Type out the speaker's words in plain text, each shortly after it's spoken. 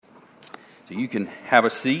So you can have a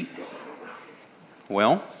seat.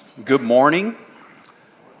 Well, good morning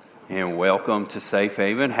and welcome to Safe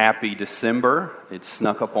Haven. Happy December. It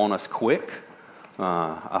snuck up on us quick.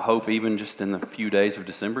 I hope even just in the few days of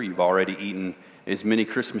December you've already eaten as many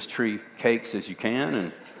Christmas tree cakes as you can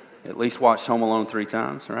and at least watched Home Alone 3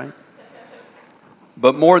 times, right?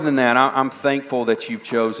 But more than that, I'm thankful that you've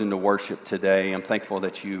chosen to worship today. I'm thankful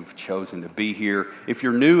that you've chosen to be here. If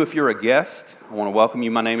you're new, if you're a guest, I want to welcome you.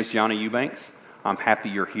 My name is Jonny Eubanks. I'm happy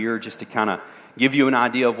you're here just to kind of give you an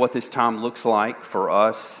idea of what this time looks like for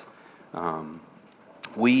us.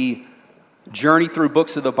 We journey through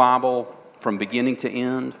books of the Bible from beginning to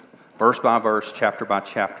end, verse by verse, chapter by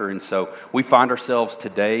chapter. And so we find ourselves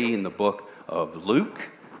today in the book of Luke.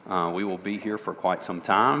 We will be here for quite some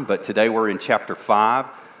time, but today we're in chapter 5,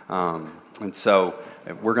 and so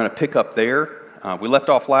we're going to pick up there. We left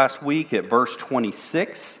off last week at verse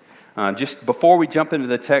 26. Just before we jump into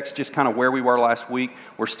the text, just kind of where we were last week,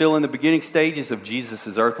 we're still in the beginning stages of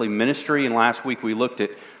Jesus' earthly ministry, and last week we looked at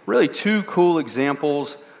really two cool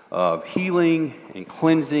examples of healing and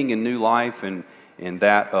cleansing and new life, and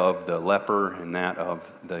that of the leper and that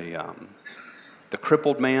of the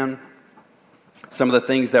crippled man. Some of the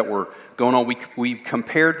things that were going on, we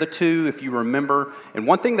compared the two, if you remember. And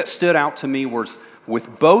one thing that stood out to me was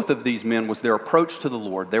with both of these men was their approach to the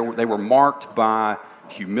Lord. They were marked by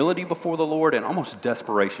humility before the Lord and almost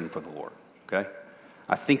desperation for the Lord. Okay,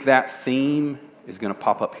 I think that theme is going to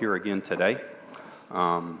pop up here again today.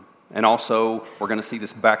 And also, we're going to see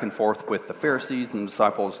this back and forth with the Pharisees and the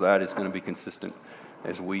disciples. That is going to be consistent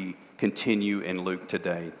as we continue in Luke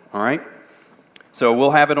today. All right? So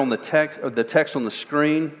we'll have it on the text on the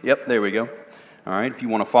screen. Yep, there we go. All right, if you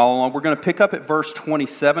want to follow along. We're going to pick up at verse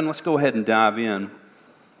 27. Let's go ahead and dive in.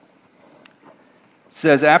 It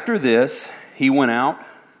says, after this, he went out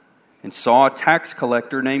and saw a tax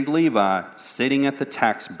collector named Levi sitting at the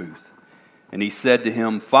tax booth. And he said to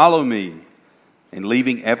him, "Follow me." And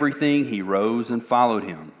leaving everything, he rose and followed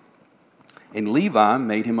him. And Levi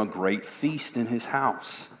made him a great feast in his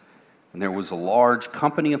house. And there was a large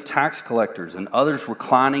company of tax collectors and others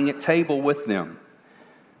reclining at table with them.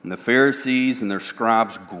 And the Pharisees and their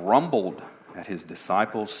scribes grumbled at his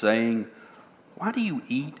disciples, saying, "Why do you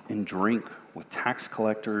eat and drink with tax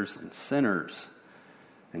collectors and sinners?"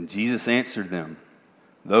 And Jesus answered them,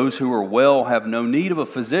 "Those who are well have no need of a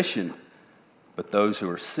physician, but those who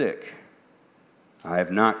are sick. I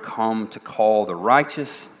have not come to call the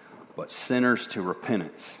righteous, but sinners to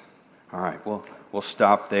repentance." All right, well, we'll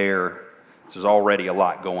stop there. There's already a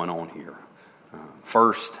lot going on here.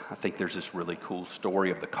 First, I think there's this really cool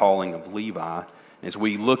story of the calling of Levi. As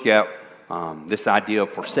we look at this idea of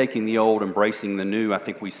forsaking the old, embracing the new, I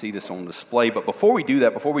think we see this on display. But before we do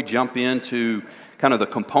that, before we jump into kind of the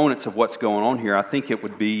components of what's going on here, I think it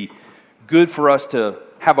would be good for us to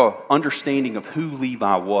have an understanding of who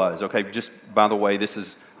Levi was. Okay, just by the way, this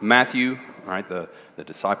is Matthew, all right, the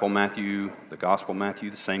disciple Matthew, the gospel Matthew,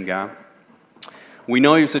 the same guy. We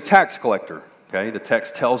know he was a tax collector, okay? The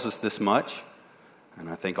text tells us this much, and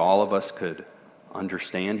I think all of us could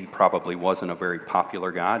understand he probably wasn't a very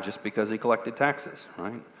popular guy just because he collected taxes,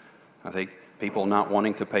 right? I think people not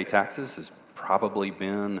wanting to pay taxes has probably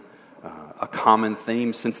been a common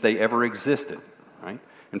theme since they ever existed, right?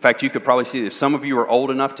 In fact, you could probably see if some of you are old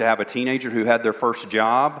enough to have a teenager who had their first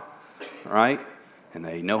job, right? And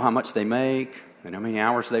they know how much they make, and how many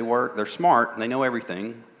hours they work. They're smart, and they know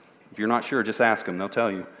everything. If you're not sure, just ask them. They'll tell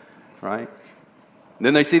you, right? And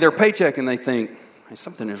then they see their paycheck and they think, hey,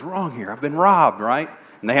 something is wrong here. I've been robbed, right?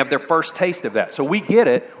 And they have their first taste of that. So we get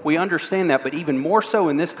it. We understand that. But even more so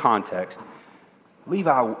in this context,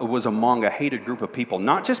 Levi was among a hated group of people,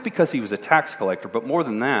 not just because he was a tax collector, but more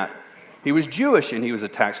than that, he was Jewish and he was a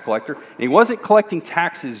tax collector. And he wasn't collecting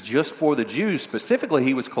taxes just for the Jews. Specifically,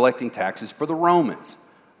 he was collecting taxes for the Romans,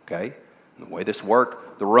 okay? And the way this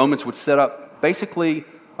worked, the Romans would set up basically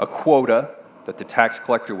a quota that the tax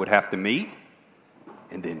collector would have to meet,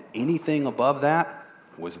 and then anything above that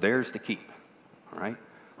was theirs to keep, all right?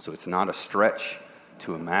 So it's not a stretch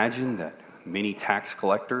to imagine that many tax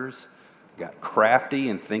collectors got crafty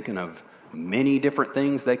in thinking of many different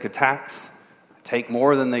things they could take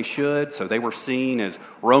more than they should. So they were seen as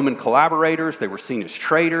Roman collaborators, they were seen as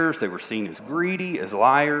traitors, they were seen as greedy, as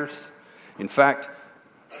liars. In fact,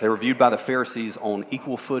 they were viewed by the Pharisees on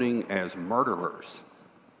equal footing as murderers.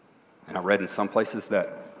 And I read in some places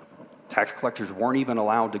that tax collectors weren't even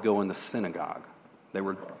allowed to go in the synagogue. They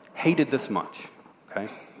were hated this much,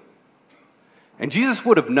 okay? And Jesus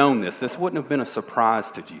would have known this. This wouldn't have been a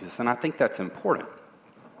surprise to Jesus. And I think that's important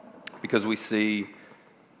because we see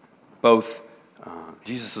both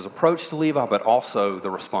Jesus' approach to Levi, but also the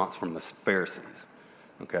response from the Pharisees.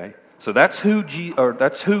 Okay, so that's who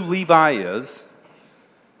Levi is,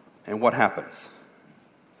 and what happens?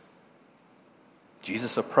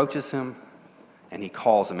 Jesus approaches him, and he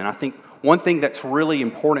calls him. And I think one thing that's really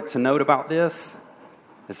important to note about this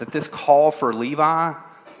is that this call for Levi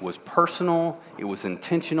was personal, it was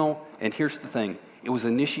intentional, and here's the thing: it was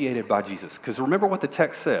initiated by Jesus. Because remember what the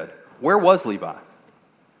text said. Where was Levi?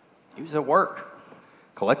 He was at work,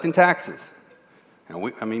 collecting taxes. And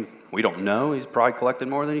we don't know. He's probably collected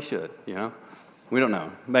more than he should, We don't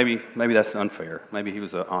know. Maybe that's unfair. Maybe he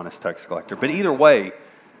was an honest tax collector. But either way,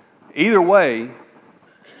 he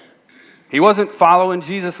wasn't following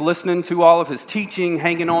Jesus, listening to all of his teaching,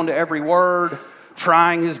 hanging on to every word,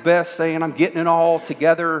 trying his best, saying, I'm getting it all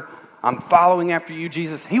together. I'm following after you,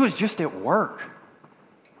 Jesus. He was just at work.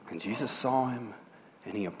 And Jesus saw him,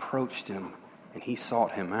 and he approached him, and he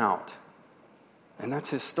sought him out. And that's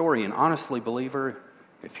his story. And honestly, believer,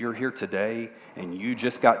 if you're here today and you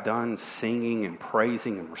just got done singing and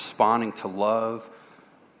praising and responding to love,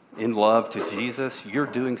 in love to Jesus, you're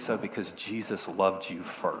doing so because Jesus loved you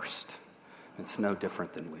first. It's no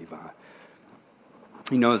different than Levi.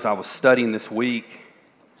 As I was studying this week,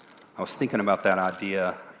 I was thinking about that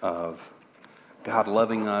idea of God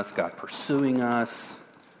loving us, God pursuing us,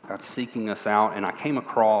 God seeking us out, and I came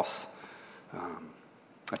across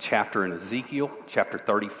a chapter in Ezekiel, chapter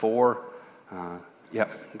 34.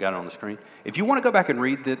 Yep, got it on the screen. If you want to go back and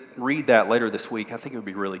read that later this week, I think it would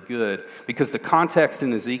be really good, because the context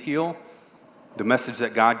in Ezekiel, the message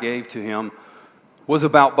that God gave to him, was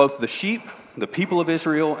about both the sheep, the people of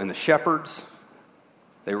Israel, and the shepherds.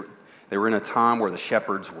 They were in a time where the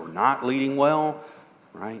shepherds were not leading well,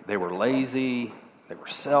 right? They were lazy, they were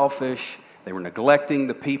selfish, they were neglecting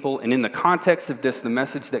the people. And in the context of this, the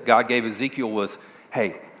message that God gave Ezekiel was,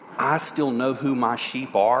 hey, I still know who my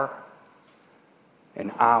sheep are,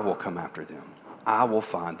 and I will come after them. I will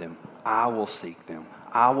find them. I will seek them.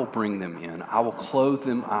 I will bring them in. I will clothe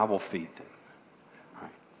them. I will feed them.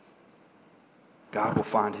 Right? God will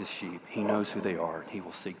find his sheep. He knows who they are, and he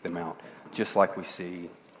will seek them out, just like we see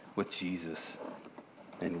with Jesus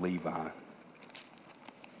and Levi.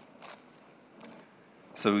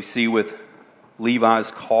 So we see with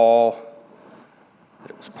Levi's call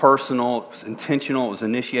that it was personal, it was intentional, it was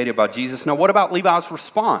initiated by Jesus. Now, what about Levi's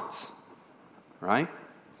response? Right?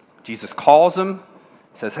 Jesus calls him,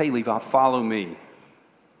 says, hey, Levi, follow me.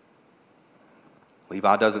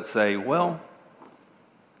 Levi doesn't say, well,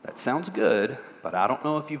 that sounds good, but I don't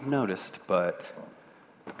know if you've noticed, but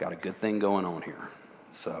I've got a good thing going on here.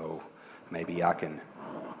 So maybe I can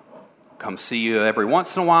come see you every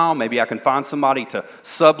once in a while. Maybe I can find somebody to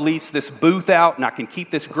sublease this booth out and I can keep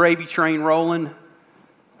this gravy train rolling.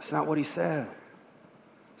 That's not what he said.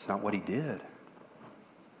 It's not what he did.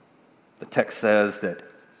 The text says that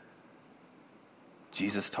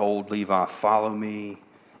Jesus told Levi, follow me,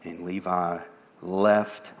 and Levi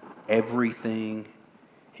left everything.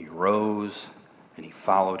 He rose and he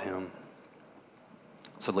followed him.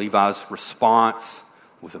 So Levi's response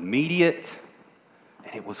was immediate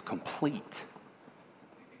and it was complete.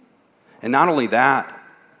 And not only that,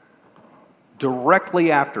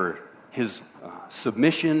 directly after his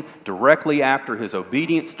submission, directly after his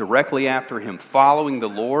obedience, directly after him following the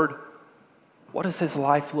Lord, what does his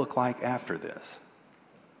life look like after this?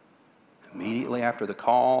 Immediately after the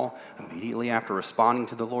call, immediately after responding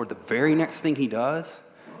to the Lord, the very next thing he does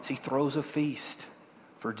is he throws a feast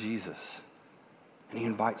for Jesus. And he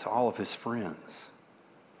invites all of his friends.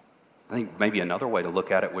 I think maybe another way to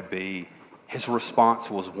look at it would be his response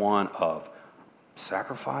was one of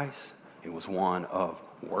sacrifice. It was one of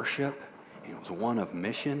worship. It was one of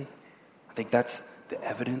mission. I think that's the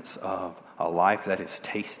evidence of a life that has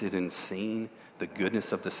tasted and seen the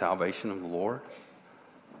goodness of the salvation of the Lord,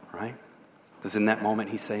 right? Because in that moment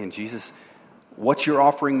he's saying, Jesus, what you're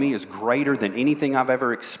offering me is greater than anything I've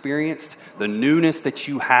ever experienced. The newness that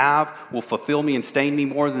you have will fulfill me and sustain me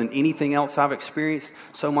more than anything else I've experienced.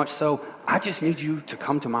 So much so, I just need you to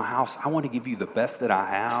come to my house. I want to give you the best that I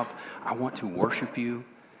have. I want to worship you,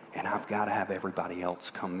 and I've got to have everybody else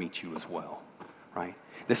come meet you as well, right?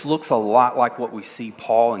 This looks a lot like what we see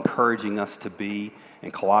Paul encouraging us to be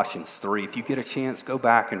in Colossians 3. If you get a chance, go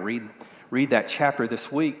back and read that chapter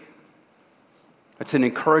this week. It's an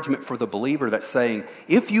encouragement for the believer that's saying,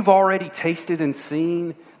 if you've already tasted and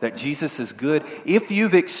seen that Jesus is good, if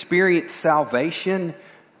you've experienced salvation,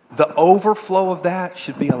 the overflow of that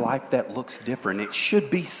should be a life that looks different. It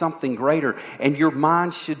should be something greater. And your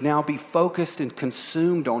mind should now be focused and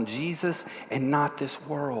consumed on Jesus and not this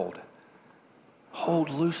world. Hold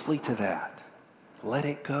loosely to that. Let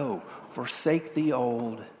it go. forsake the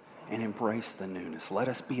old and embrace the newness. Let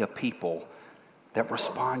us be a people that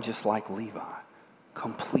respond just like Levi,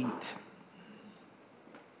 complete,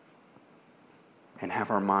 and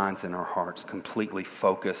have our minds and our hearts completely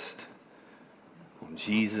focused on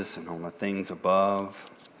Jesus and on the things above.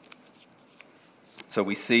 So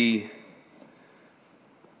we see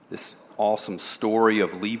this awesome story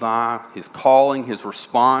of Levi, his calling, his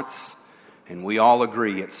response, and we all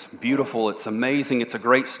agree it's beautiful, it's amazing, it's a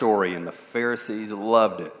great story, and the Pharisees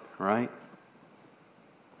loved it, right?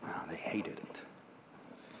 No, they hated it.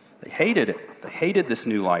 They hated it. They hated this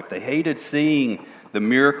new life. They hated seeing the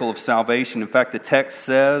miracle of salvation. In fact, the text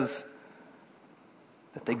says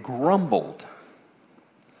that they grumbled.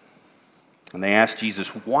 And they asked Jesus,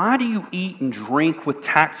 "Why do you eat and drink with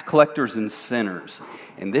tax collectors and sinners?"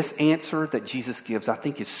 And this answer that Jesus gives, I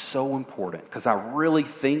think, is so important because I really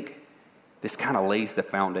think this kind of lays the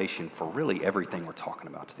foundation for really everything we're talking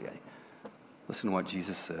about today. Listen to what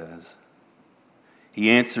Jesus says. He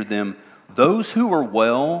answered them, "Those who are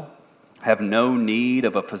well have no need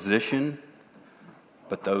of a physician,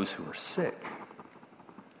 but those who are sick.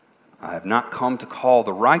 I have not come to call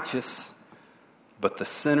the righteous, but the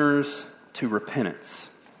sinners to repentance."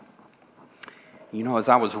 You know, as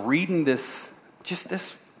I was reading this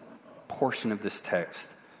portion of this text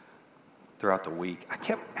throughout the week, I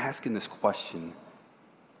kept asking this question.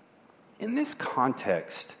 In this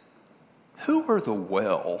context, who are the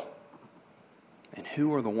well and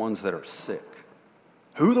who are the ones that are sick?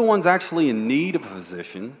 Who are the ones actually in need of a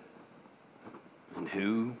physician and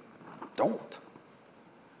who don't?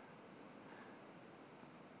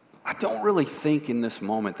 I don't really think in this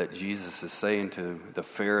moment that Jesus is saying to the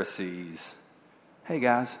Pharisees, "Hey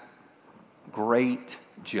guys, great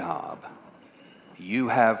job. You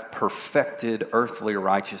have perfected earthly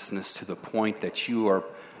righteousness to the point that you are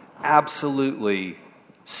absolutely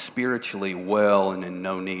spiritually well and in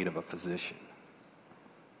no need of a physician."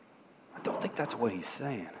 I don't think that's what he's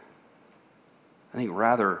saying. I think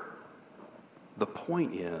rather the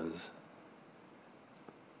point is,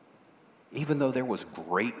 even though there was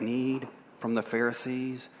great need from the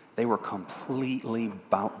Pharisees, they were completely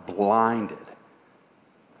blinded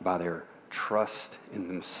by their trust in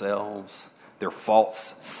themselves, their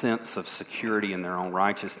false sense of security in their own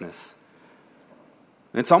righteousness.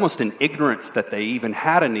 And it's almost an ignorance that they even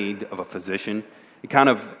had a need of a physician. It kind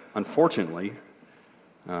of, unfortunately,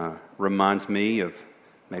 reminds me of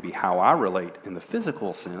maybe how I relate in the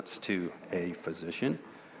physical sense to a physician.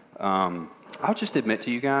 I'll just admit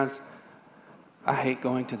to you guys, I hate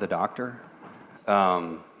going to the doctor.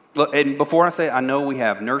 Look, and before I say it, I know we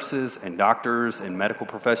have nurses and doctors and medical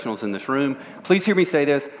professionals in this room. Please hear me say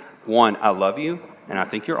this. One, I love you, and I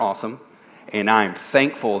think you're awesome. And I'm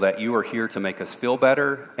thankful that you are here to make us feel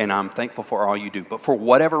better, and I'm thankful for all you do. But for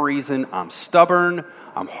whatever reason, I'm stubborn,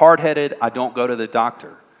 I'm hard-headed, I don't go to the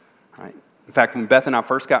doctor. Right? In fact, when Beth and I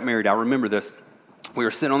first got married, I remember this. We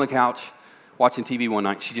were sitting on the couch watching TV one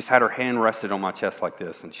night. She just had her hand rested on my chest like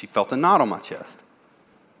this, and she felt a knot on my chest.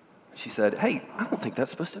 She said, "Hey, I don't think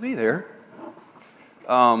that's supposed to be there.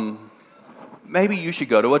 Maybe you should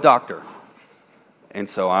go to a doctor." And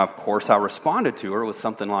so, I responded to her with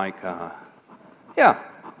something like, "Yeah,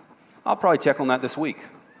 I'll probably check on that this week,"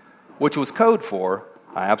 which was code for,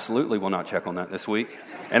 I absolutely will not check on that this week,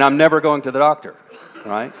 and I'm never going to the doctor,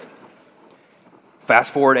 right?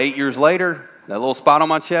 Fast forward 8 years later, that little spot on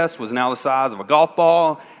my chest was now the size of a golf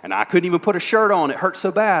ball, and I couldn't even put a shirt on. It hurt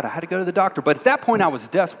so bad, I had to go to the doctor. But at that point, I was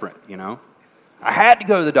desperate, you know. I had to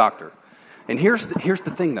go to the doctor. And here's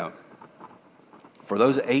the thing, though. For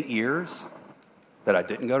those 8 years that I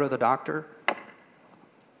didn't go to the doctor,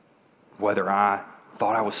 whether I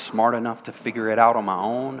thought I was smart enough to figure it out on my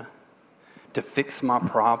own, to fix my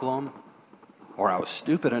problem, or I was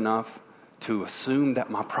stupid enough to assume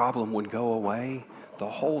that my problem would go away, the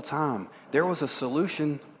whole time there was a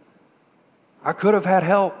solution. I could have had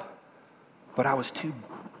help, but I was too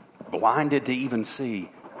blinded to even see.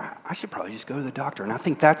 I should probably just go to the doctor. And I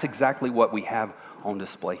think that's exactly what we have on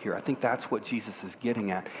display here. I think that's what Jesus is getting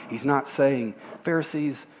at. He's not saying,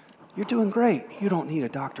 "Pharisees, you're doing great. You don't need a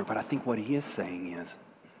doctor." But I think what he is saying is,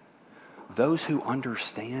 those who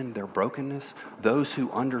understand their brokenness, those who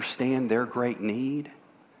understand their great need,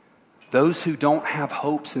 those who don't have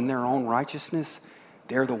hopes in their own righteousness,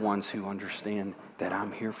 they're the ones who understand that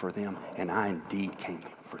I'm here for them, and I indeed came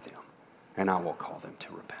for them, and I will call them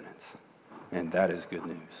to repentance. And that is good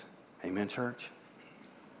news. Amen, church?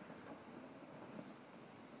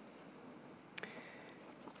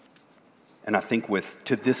 And I think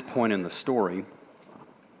to this point in the story,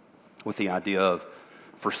 with the idea of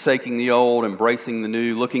forsaking the old, embracing the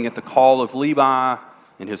new, looking at the call of Levi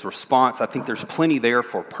in his response. I think there's plenty there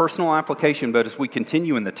for personal application, but as we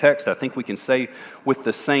continue in the text, I think we can say with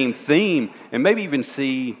the same theme and maybe even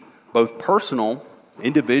see both personal,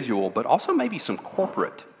 individual, but also maybe some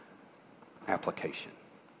corporate application,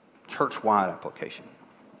 church-wide application.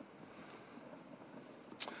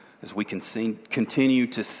 As we can continue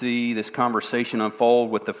to see this conversation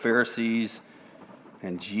unfold with the Pharisees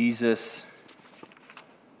and Jesus,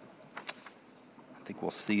 I think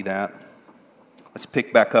we'll see that. Let's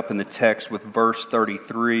pick back up in the text with verse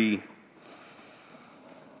 33.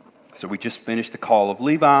 So we just finished the call of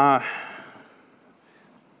Levi.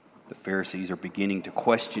 The Pharisees are beginning to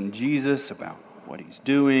question Jesus about what he's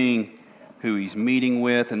doing, who he's meeting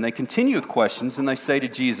with, and they continue with questions, and they say to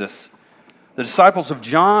Jesus, "The disciples of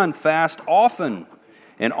John fast often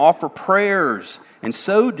and offer prayers, and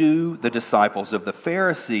so do the disciples of the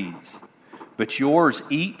Pharisees. But yours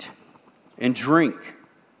eat and drink."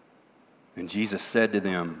 And Jesus said to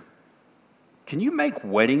them, "Can you make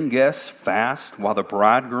wedding guests fast while the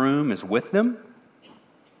bridegroom is with them?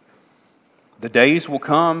 The days will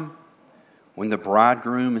come when the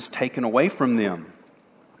bridegroom is taken away from them.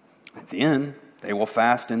 And then they will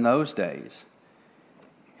fast in those days."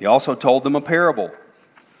 He also told them a parable.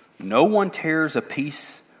 "No one tears a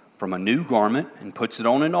piece from a new garment and puts it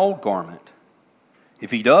on an old garment.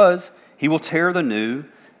 If he does, he will tear the new,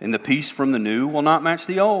 and the piece from the new will not match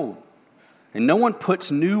the old. And no one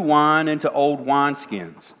puts new wine into old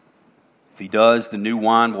wineskins. If he does, the new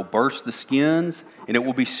wine will burst the skins, and it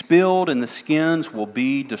will be spilled, and the skins will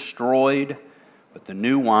be destroyed. But the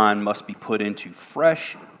new wine must be put into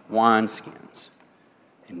fresh wineskins.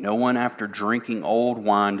 And no one after drinking old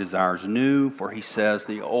wine desires new, for he says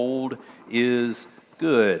the old is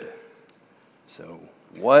good." So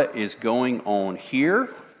what is going on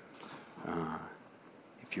here?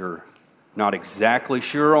 If you're not exactly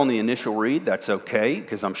sure on the initial read, that's okay,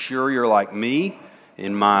 because I'm sure you're like me.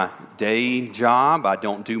 In my day job, I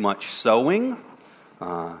don't do much sewing.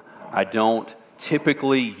 I don't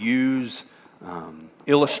typically use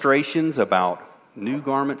illustrations about new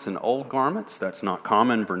garments and old garments. That's not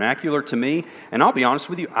common vernacular to me. And I'll be honest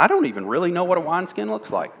with you, I don't even really know what a wineskin looks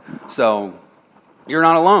like. So you're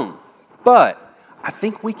not alone. But I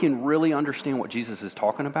think we can really understand what Jesus is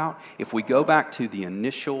talking about if we go back to the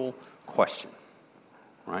initial question,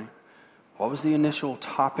 right? What was the initial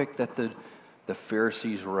topic that the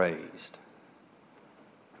Pharisees raised?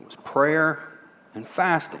 It was prayer and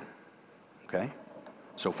fasting, okay?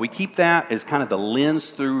 So if we keep that as kind of the lens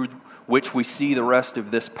through which we see the rest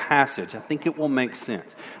of this passage, I think it will make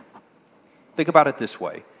sense. Think about it this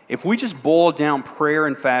way. If we just boil down prayer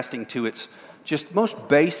and fasting to its just most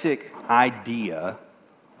basic idea,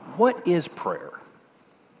 what is prayer?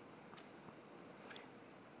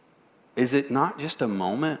 Is it not just a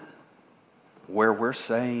moment where we're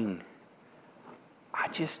saying, I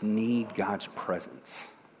just need God's presence.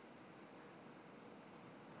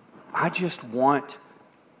 I just want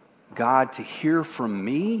God to hear from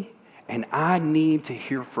me, and I need to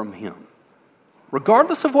hear from Him.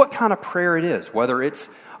 Regardless of what kind of prayer it is, whether it's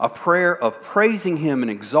a prayer of praising Him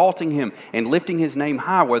and exalting Him and lifting His name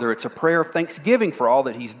high, whether it's a prayer of thanksgiving for all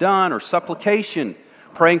that He's done, or supplication,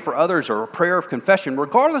 praying for others, or a prayer of confession,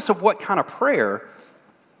 regardless of what kind of prayer,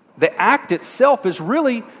 the act itself is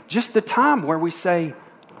really just the time where we say,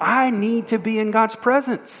 I need to be in God's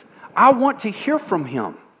presence. I want to hear from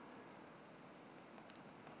Him.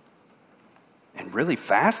 And really,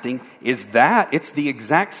 fasting is that. It's the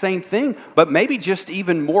exact same thing, but maybe just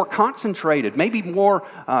even more concentrated, maybe more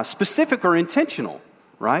specific or intentional,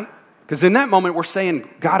 right? Because in that moment, we're saying,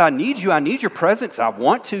 God, I need you. I need your presence. I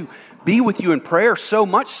want to be with you in prayer, so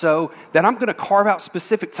much so that I'm going to carve out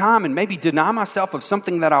specific time and maybe deny myself of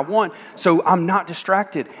something that I want so I'm not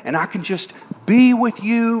distracted and I can just be with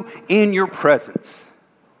you in your presence.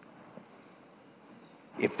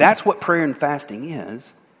 If that's what prayer and fasting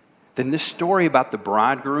is, then this story about the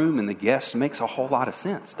bridegroom and the guests makes a whole lot of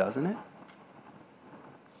sense, doesn't it?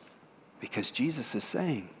 Because Jesus is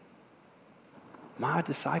saying, my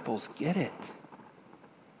disciples get it.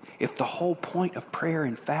 If the whole point of prayer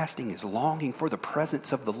and fasting is longing for the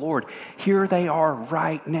presence of the Lord, here they are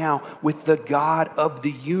right now with the God of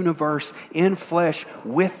the universe in flesh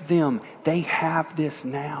with them. They have this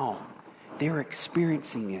now. They're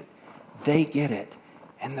experiencing it. They get it.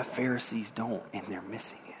 And the Pharisees don't, and they're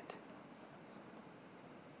missing it.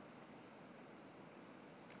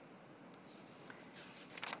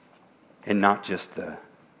 And not just the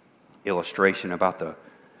illustration about the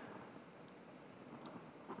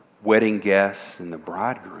wedding guests and the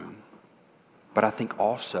bridegroom, but I think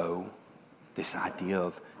also this idea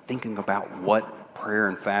of thinking about what prayer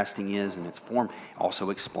and fasting is in its form. It also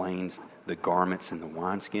explains the garments and the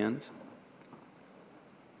wineskins.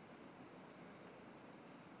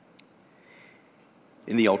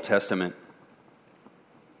 In the Old Testament,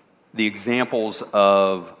 the examples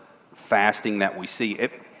of fasting that we see,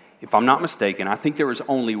 if I'm not mistaken, I think there was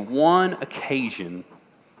only one occasion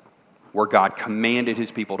where God commanded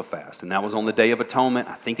his people to fast, and that was on the Day of Atonement.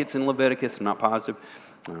 I think it's in Leviticus. I'm not positive.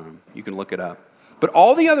 You can look it up. But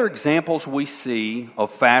all the other examples we see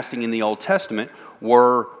of fasting in the Old Testament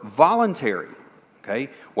were voluntary, okay?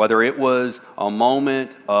 Whether it was a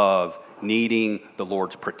moment of needing the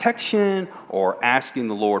Lord's protection or asking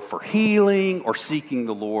the Lord for healing or seeking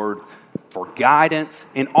the Lord for guidance.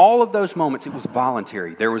 In all of those moments, it was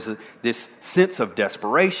voluntary. There was this sense of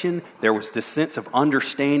desperation. There was this sense of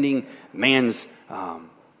understanding man's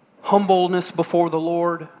humbleness before the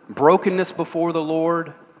Lord, brokenness before the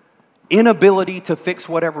Lord, inability to fix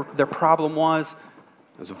whatever their problem was.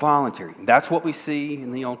 It was voluntary. That's what we see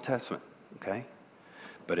in the Old Testament, okay?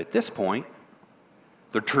 But at this point,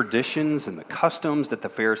 the traditions and the customs that the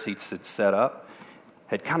Pharisees had set up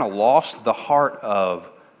had kind of lost the heart of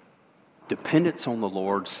dependence on the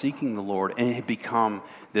Lord, seeking the Lord, and it had become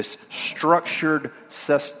this structured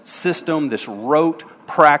system, this rote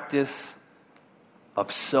practice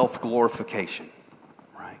of self-glorification,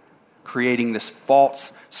 right? Creating this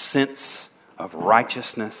false sense of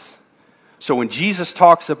righteousness. So when Jesus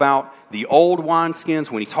talks about the old wineskins,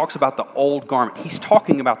 when he talks about the old garment, he's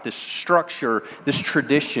talking about this structure, this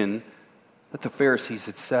tradition that the Pharisees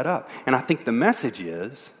had set up. And I think the message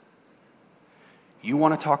is, you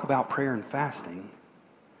want to talk about prayer and fasting,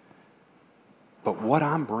 but what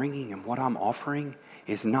I'm bringing and what I'm offering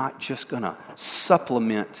is not just going to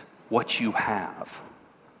supplement what you have,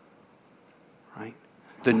 right?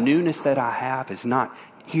 The newness that I have is not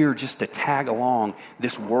here just to tag along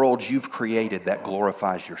this world you've created that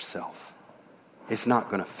glorifies yourself. It's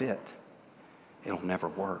not going to fit. It'll never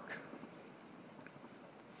work.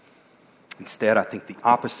 Instead, I think the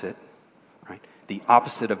opposite, right? The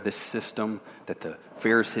opposite of this system that the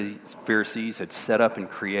Pharisees had set up and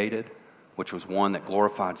created, which was one that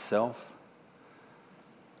glorified self,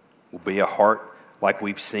 will be a heart like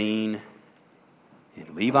we've seen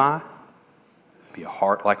in Levi, be a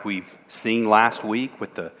heart like we've seen last week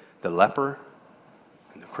with the leper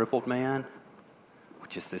and the crippled man,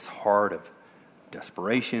 which is this heart of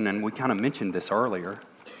desperation. And we kind of mentioned this earlier.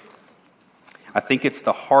 I think it's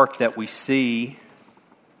the heart that we see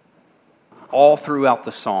all throughout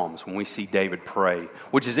the Psalms when we see David pray,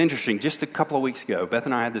 which is interesting. Just a couple of weeks ago, Beth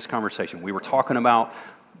and I had this conversation. We were talking about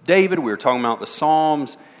David. We were talking about the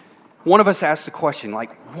Psalms. One of us asked the question,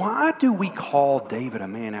 like, why do we call David a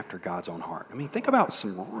man after God's own heart? I mean, think about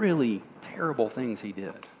some really terrible things he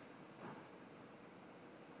did.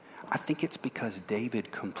 I think it's because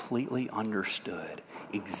David completely understood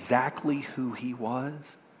exactly who he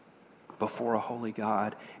was before a holy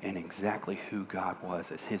God and exactly who God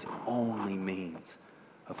was as his only means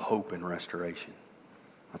of hope and restoration.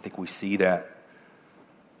 I think we see that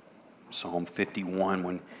Psalm 51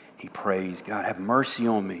 when he prays, God, have mercy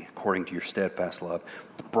on me according to your steadfast love.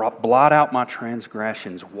 Blot out my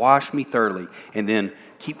transgressions. Wash me thoroughly. And then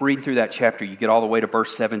keep reading through that chapter. You get all the way to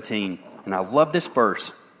verse 17. And I love this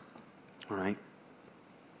verse. All right.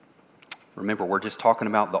 Remember, we're just talking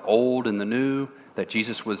about the old and the new that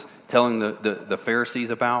Jesus was telling the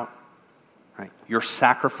Pharisees about. Right? Your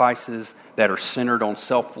sacrifices that are centered on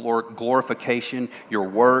self-glorification, your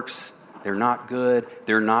works, they're not good.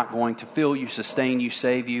 They're not going to fill you, sustain you,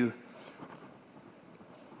 save you.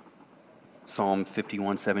 Psalm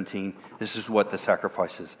 51:17. This is what the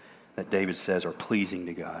sacrifices that David says are pleasing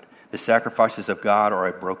to God. The sacrifices of God are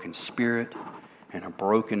a broken spirit and a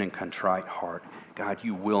broken and contrite heart. God,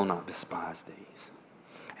 you will not despise these.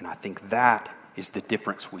 And I think that is the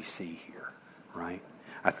difference we see here, right?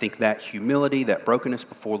 I think that humility, that brokenness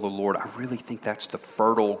before the Lord, I really think that's the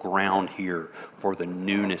fertile ground here for the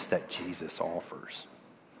newness that Jesus offers.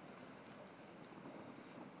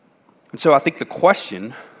 And so I think the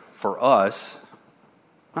question for us,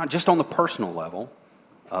 not just on the personal level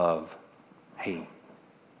of, hey,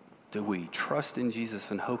 do we trust in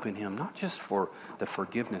Jesus and hope in Him, not just for the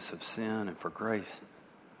forgiveness of sin and for grace,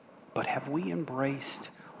 but have we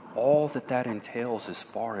embraced all that entails as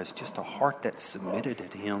far as just a heart that's submitted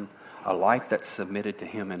to Him, a life that's submitted to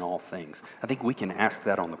Him in all things? I think we can ask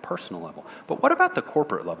that on the personal level. But what about the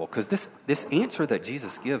corporate level? Because this answer that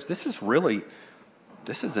Jesus gives, this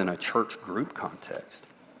is in a church group context.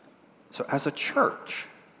 So as a church,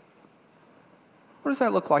 what does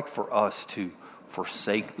that look like for us to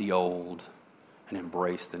forsake the old and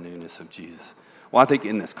embrace the newness of Jesus? Well, I think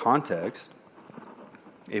in this context,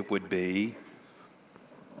 it would be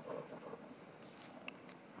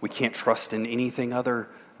we can't trust in anything other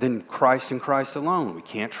than Christ and Christ alone. We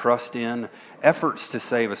can't trust in efforts to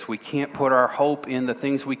save us. We can't put our hope in the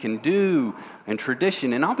things we can do and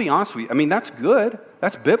tradition. And I'll be honest with you, I mean, that's good.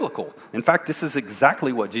 That's biblical. In fact, this is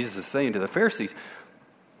exactly what Jesus is saying to the Pharisees.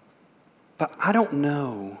 But I don't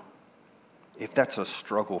know if that's a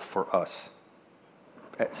struggle for us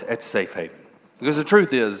at Safe Haven. Because the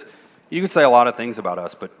truth is, you can say a lot of things about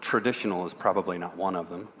us, but traditional is probably not one of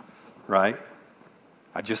them, right?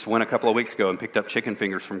 I just went a couple of weeks ago and picked up chicken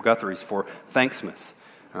fingers from Guthrie's for Thanksmas,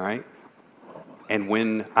 all right? And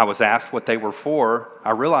when I was asked what they were for,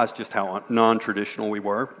 I realized just how non-traditional we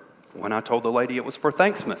were when I told the lady it was for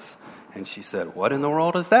Thanksmas. And she said, "What in the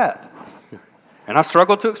world is that?" And I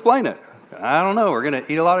struggled to explain it. I don't know. We're going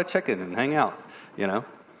to eat a lot of chicken and hang out, you know?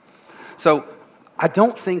 So I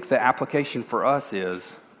don't think the application for us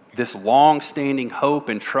is this long-standing hope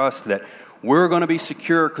and trust that we're going to be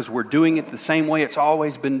secure because we're doing it the same way it's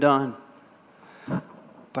always been done.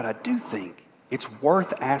 But I do think it's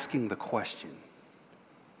worth asking the question,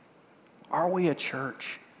 are we a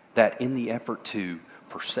church that in the effort to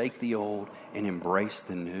forsake the old and embrace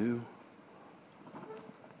the new,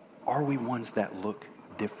 are we ones that look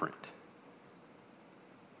different?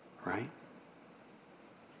 Right?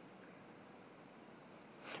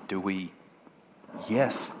 Do we,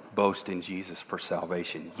 yes, boast in Jesus for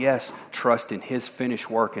salvation? Yes, trust in His finished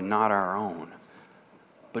work and not our own.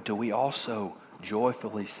 But do we also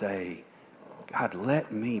joyfully say, God,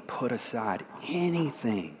 let me put aside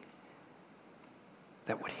anything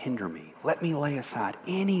that would hinder me. Let me lay aside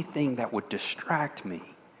anything that would distract me.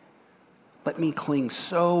 Let me cling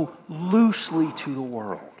so loosely to the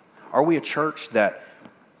world. Are we a church that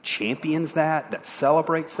champions that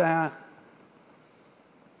celebrates that?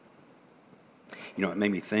 You know, it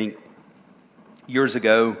made me think. Years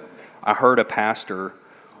ago, I heard a pastor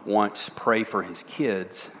once pray for his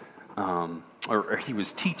kids, or he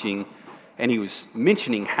was teaching, and he was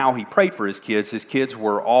mentioning how he prayed for his kids. His kids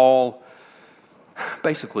were all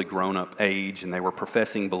basically grown-up age, and they were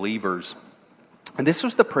professing believers. And this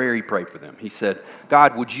was the prayer he prayed for them. He said,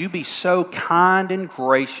 God, would you be so kind and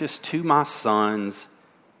gracious to my sons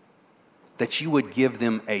that you would give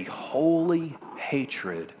them a holy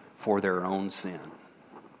hatred for their own sin.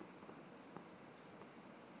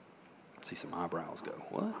 See some eyebrows go,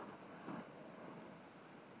 what?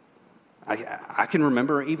 I can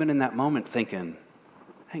remember even in that moment thinking,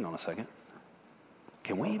 hang on a second.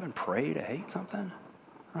 Can we even pray to hate something?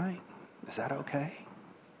 Right? Is that okay?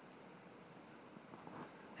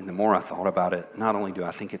 And the more I thought about it, not only do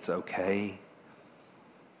I think it's okay,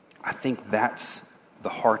 I think that's the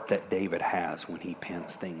heart that David has when he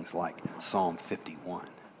pens things like Psalm 51.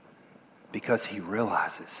 Because he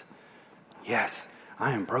realizes, yes,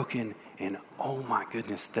 I am broken, and oh my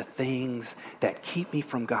goodness, the things that keep me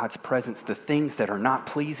from God's presence, the things that are not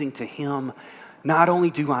pleasing to Him, not only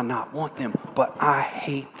do I not want them, but I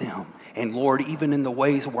hate them. And Lord, even in the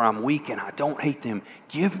ways where I'm weak and I don't hate them,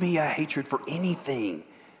 give me a hatred for anything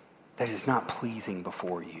that is not pleasing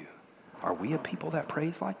before you. Are we a people that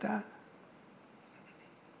prays like that?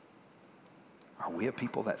 Are we a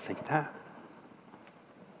people that think that?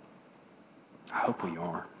 I hope we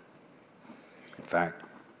are. In fact,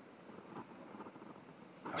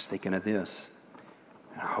 I was thinking of this,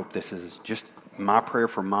 and I hope this is just my prayer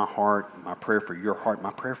for my heart, my prayer for your heart,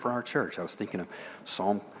 my prayer for our church. I was thinking of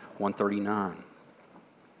Psalm 139,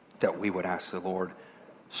 that we would ask the Lord,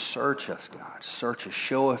 search us, God, search us,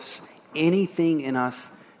 show us anything in us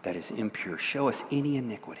that is impure, show us any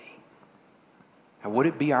iniquity. And would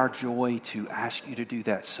it be our joy to ask you to do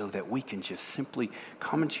that so that we can just simply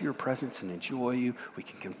come into your presence and enjoy you? We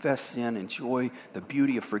can confess sin, enjoy the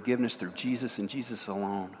beauty of forgiveness through Jesus and Jesus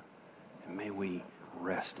alone. And may we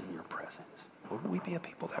rest in your presence. Would we be a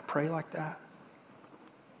people that pray like that?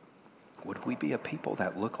 Would we be a people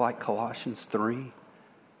that look like Colossians 3?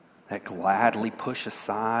 That gladly push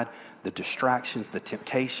aside the distractions, the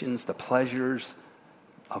temptations, the pleasures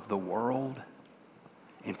of the world?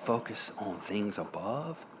 And focus on things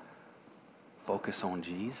above? Focus on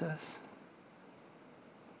Jesus?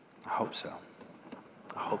 I hope so.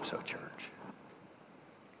 I hope so, church.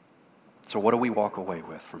 So what do we walk away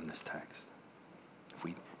with from this text? If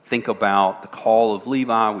we think about the call of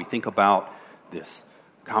Levi, we think about this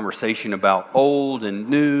conversation about old and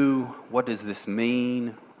new, what does this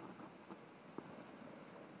mean?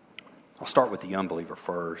 I'll start with the unbeliever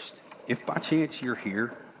first. If by chance you're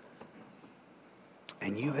here,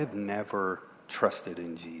 and you have never trusted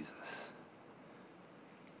in Jesus,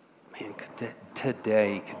 man,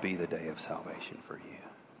 today could be the day of salvation for you.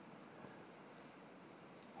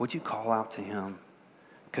 Would you call out to him?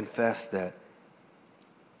 Confess that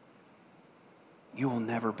you will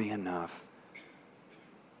never be enough.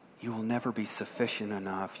 You will never be sufficient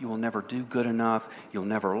enough. You will never do good enough. You'll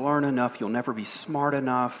never learn enough. You'll never be smart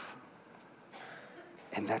enough.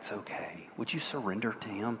 And that's okay. Would you surrender to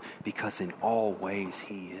him? Because in all ways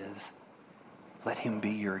he is. Let him be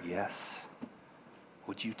your yes.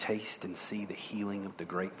 Would you taste and see the healing of the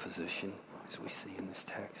great physician as we see in this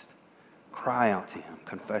text? Cry out to him.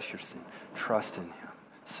 Confess your sin. Trust in him.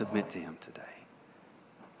 Submit to him today.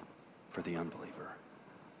 For the unbeliever.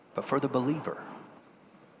 But for the believer,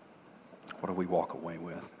 what do we walk away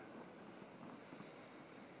with?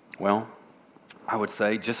 Well, I would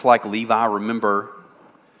say, just like Levi, remember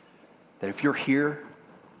that if you're here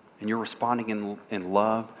and you're responding in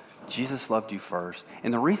love, Jesus loved you first.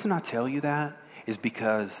 And the reason I tell you that is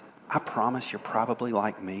because I promise you're probably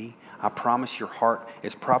like me. I promise your heart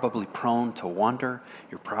is probably prone to wander.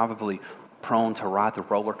 You're probably prone to ride the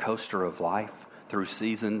roller coaster of life through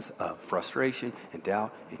seasons of frustration and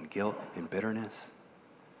doubt and guilt and bitterness.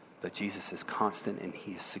 But Jesus is constant and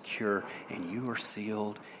he is secure, and you are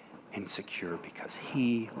sealed and secure because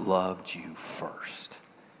he loved you first.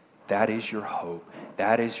 That is your hope.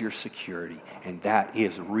 That is your security. And that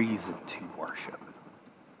is reason to worship.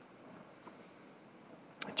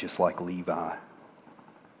 Just like Levi.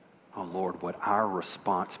 Oh Lord, would our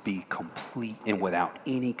response be complete and without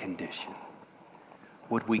any condition?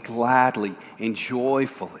 Would we gladly and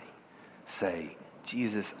joyfully say,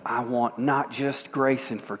 Jesus, I want not just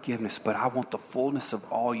grace and forgiveness, but I want the fullness of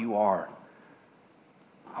all you are.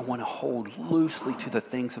 I want to hold loosely to the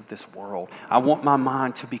things of this world. I want my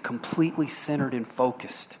mind to be completely centered and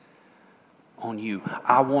focused on you.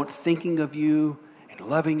 I want thinking of you and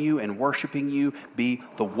loving you and worshiping you be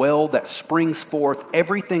the well that springs forth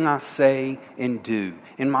everything I say and do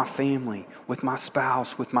in my family, with my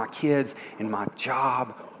spouse, with my kids, in my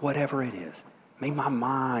job, whatever it is. May my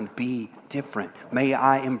mind be different. May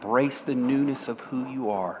I embrace the newness of who you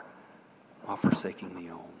are while forsaking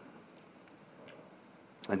the old.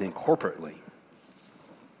 And then corporately,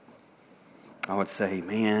 I would say,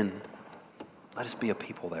 man, let us be a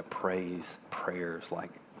people that prays prayers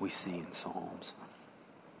like we see in Psalms.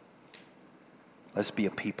 Let's be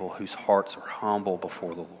a people whose hearts are humble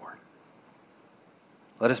before the Lord.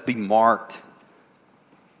 Let us be marked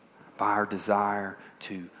by our desire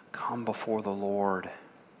to come before the Lord,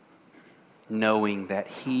 knowing that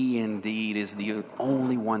he indeed is the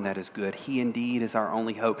only one that is good. He indeed is our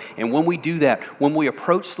only hope. And when we do that, when we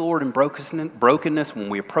approach the Lord in brokenness, when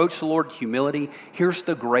we approach the Lord in humility, here's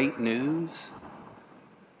the great news.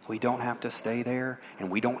 We don't have to stay there, and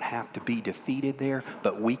we don't have to be defeated there,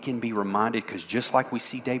 but we can be reminded, because just like we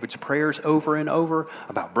see David's prayers over and over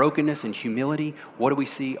about brokenness and humility, what do we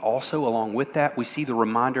see also along with that? We see the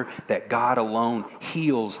reminder that God alone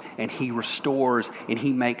heals, and he restores, and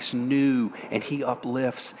he makes new, and he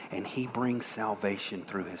uplifts, and he brings salvation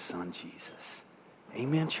through his son Jesus.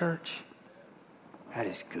 Amen, church? That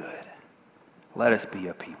is good. Let us be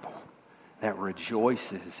a people that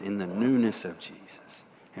rejoices in the newness of Jesus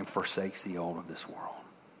and forsakes the old of this world.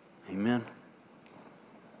 Amen.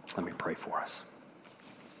 Let me pray for us.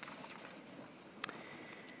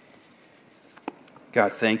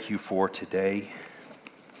 God, thank you for today.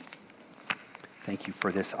 Thank you for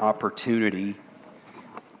this opportunity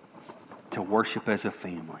to worship as a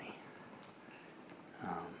family.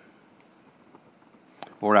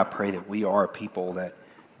 Lord, I pray that we are a people that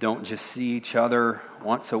don't just see each other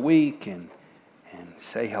once a week and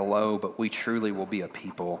say hello, but we truly will be a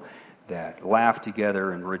people that laugh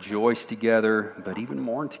together and rejoice together, but even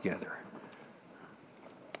mourn together.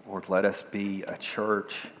 Lord, let us be a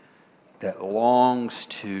church that longs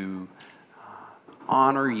to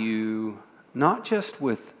honor you, not just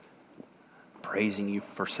with praising you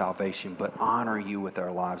for salvation, but honor you with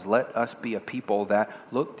our lives. Let us be a people that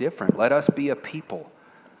look different. Let us be a people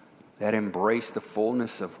that embrace the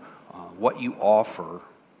fullness of what you offer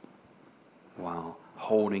while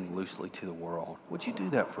holding loosely to the world. Would you do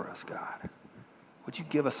that for us, God? Would you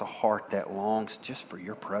give us a heart that longs just for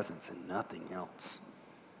your presence and nothing else?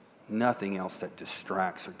 Nothing else that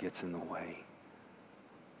distracts or gets in the way.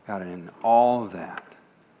 God, and in all of that,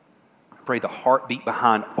 I pray the heartbeat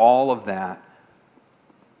behind all of that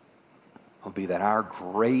will be that our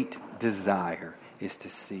great desire is to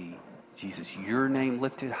see, Jesus, your name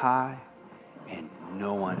lifted high and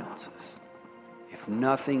no one else's. If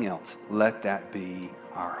nothing else, let that be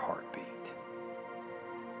our heartbeat.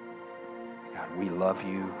 God, we love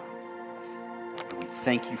you. We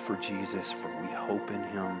thank you for Jesus, for we hope in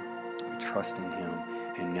him, we trust in him,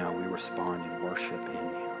 and now we respond in worship in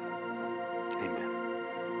him.